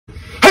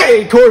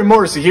Hey, Corey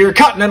Morrissey here,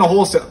 Continental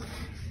Wholesale.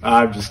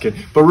 I'm just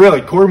kidding. But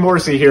really, Corey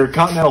Morrissey here,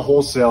 Continental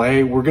Wholesale.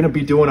 Hey, we're going to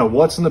be doing a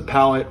What's in the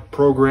Pallet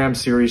program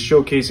series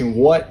showcasing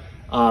what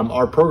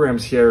our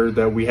programs here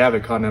that we have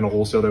at Continental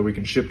Wholesale that we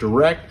can ship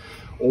direct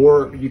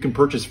or you can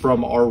purchase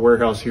from our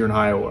warehouse here in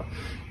Iowa.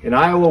 In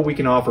Iowa, we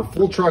can offer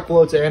full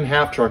truckloads and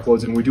half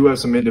truckloads, and we do have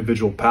some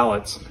individual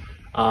pallets.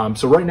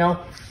 So right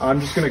now,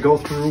 I'm just going to go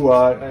through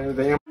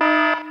the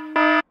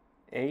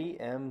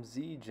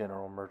AMZ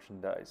General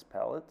Merchandise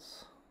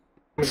Pallets.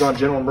 Amazon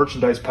General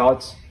Merchandise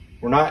Pallets.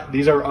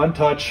 These are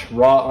untouched,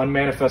 raw,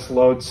 unmanifested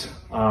loads.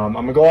 I'm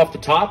gonna go off the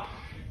top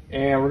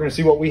and we're gonna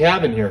see what we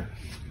have in here.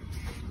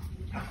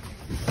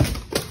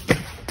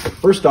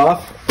 First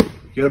off,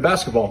 you got a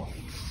basketball.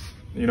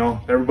 You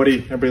know, everybody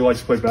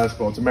likes to play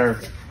basketball. It's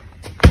America.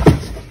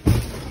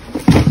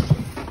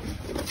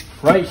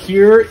 Right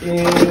here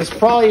is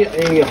probably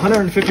a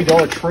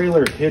 $150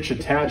 trailer hitch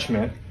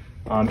attachment.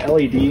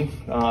 LED,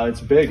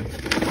 it's big.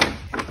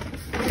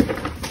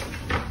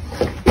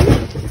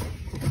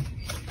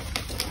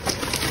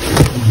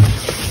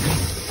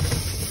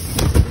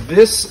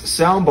 This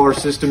soundbar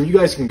system, you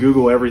guys can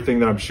Google everything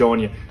that I'm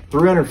showing you.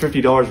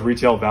 $350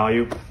 retail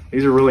value.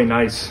 These are really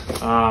nice.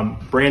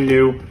 Brand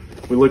new.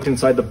 We looked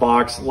inside the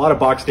box. A lot of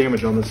box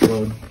damage on this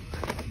load.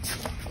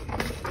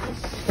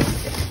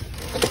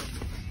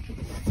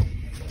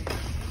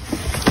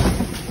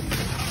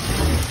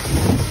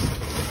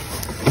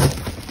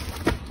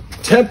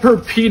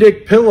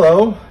 Tempur-Pedic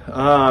pillow.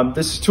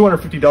 This is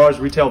 $250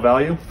 retail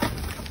value.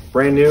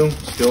 Brand new,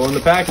 still in the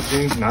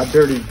packaging, not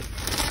dirty.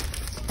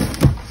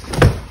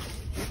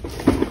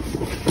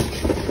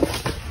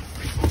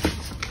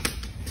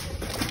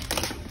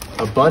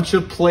 A bunch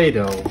of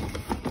Play-Doh,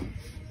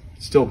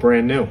 still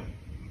brand new.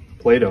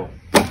 Play-Doh,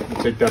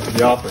 we'll take that to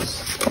the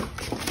office.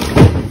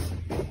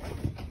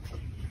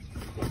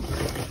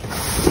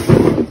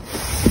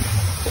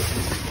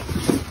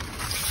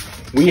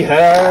 We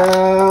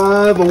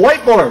have a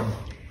whiteboard.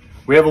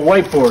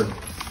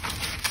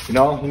 You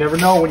know, you never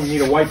know when you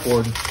need a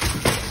whiteboard.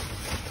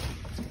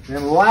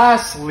 And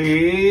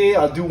lastly,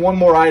 I'll do one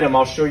more item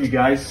I'll show you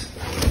guys.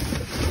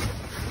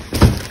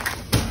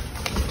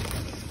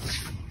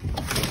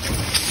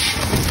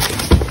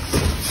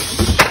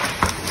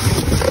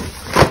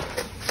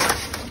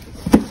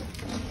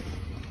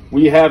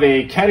 We have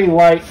a Caddy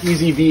Light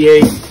Easy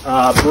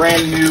V8,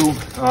 brand new,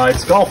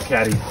 it's Golf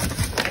Caddy.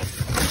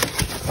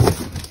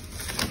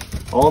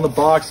 All in the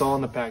box, all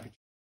in the package.